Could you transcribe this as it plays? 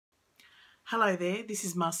Hello there, this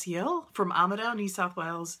is Marcielle from Armidale, New South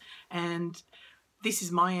Wales, and this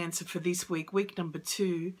is my answer for this week, week number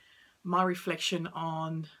 2, my reflection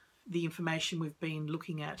on the information we've been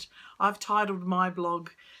looking at. I've titled my blog,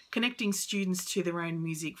 Connecting Students to Their Own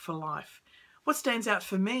Music for Life. What stands out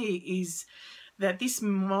for me is that this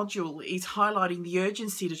module is highlighting the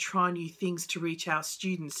urgency to try new things to reach our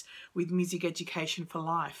students with music education for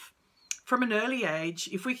life. From an early age,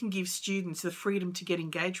 if we can give students the freedom to get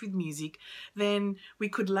engaged with music, then we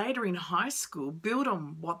could later in high school build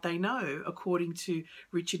on what they know, according to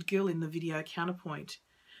Richard Gill in the video Counterpoint.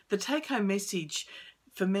 The take-home message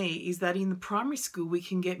for me is that in the primary school we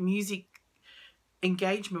can get music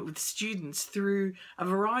engagement with students through a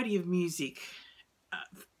variety of music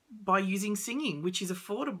by using singing, which is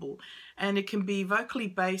affordable, and it can be vocally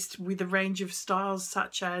based with a range of styles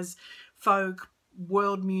such as folk,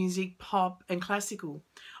 world music, pop and classical.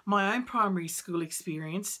 My own primary school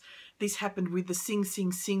experience, this happened with the Sing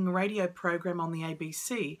Sing Sing radio program on the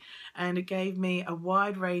ABC, and it gave me a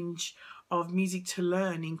wide range of music to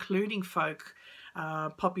learn, including folk,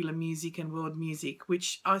 popular music and world music,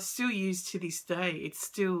 which I still use to this day. It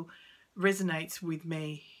still resonates with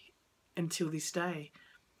me until this day.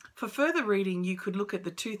 For further reading, you could look at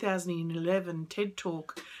the 2011 TED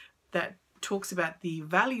Talk that talks about the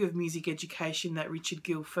value of music education that Richard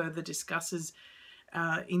Gill further discusses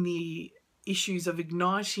in the issues of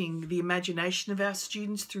igniting the imagination of our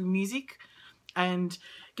students through music and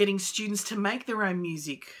getting students to make their own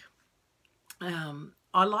music.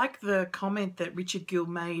 I like the comment that Richard Gill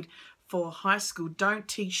made for high school: don't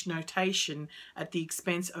teach notation at the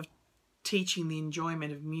expense of teaching the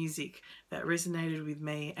enjoyment of music. That resonated with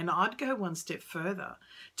me, and I'd go one step further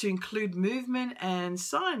to include movement and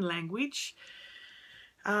sign language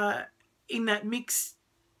in that mix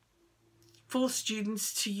for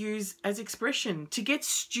students to use as expression, to get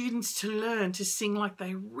students to learn to sing like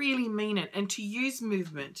they really mean it and to use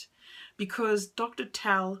movement, because Dr.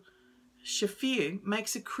 Tal Shafir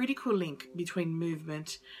makes a critical link between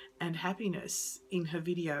movement and happiness in her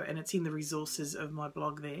video, and it's in the resources of my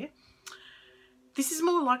blog there. This is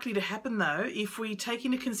more likely to happen though if we take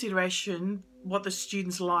into consideration what the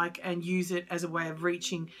students like and use it as a way of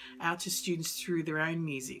reaching out to students through their own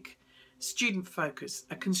music. Student focus,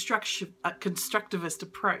 a constructivist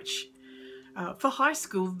approach. For high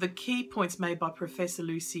school, the key points made by Professor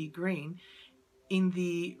Lucy Green in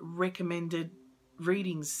the recommended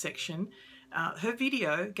readings section, her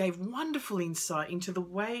video gave wonderful insight into the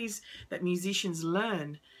ways that musicians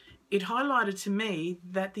learn. It highlighted to me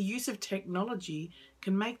that the use of technology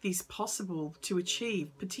can make this possible to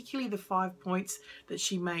achieve, particularly the 5 points that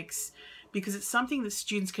she makes, because it's something that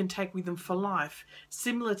students can take with them for life,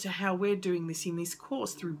 similar to how we're doing this in this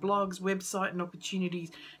course through blogs, website and opportunities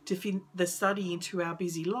to fit the study into our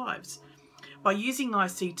busy lives. By using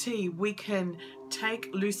ICT, we can take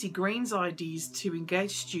Lucy Green's ideas to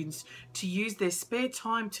engage students to use their spare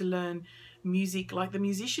time to learn music like the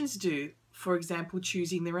musicians do. For example,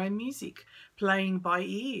 choosing their own music, playing by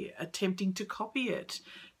ear, attempting to copy it,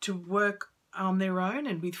 to work on their own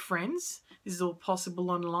and with friends. This is all possible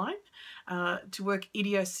online. To work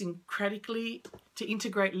idiosyncratically, to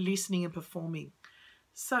integrate listening and performing.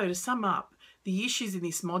 So to sum up, the issues in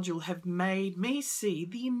this module have made me see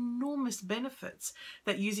the enormous benefits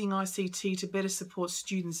that using ICT to better support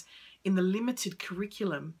students in the limited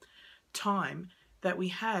curriculum time that we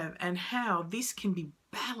have, and how this can be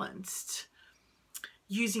balanced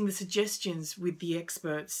using the suggestions with the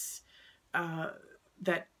experts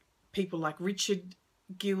that people like Richard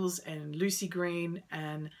Gill's and Lucy Green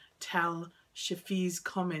and Tal Shafir's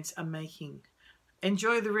comments are making.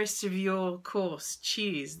 Enjoy the rest of your course.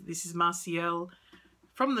 Cheers. This is Marcielle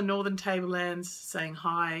from the Northern Tablelands saying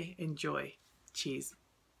hi, enjoy. Cheers.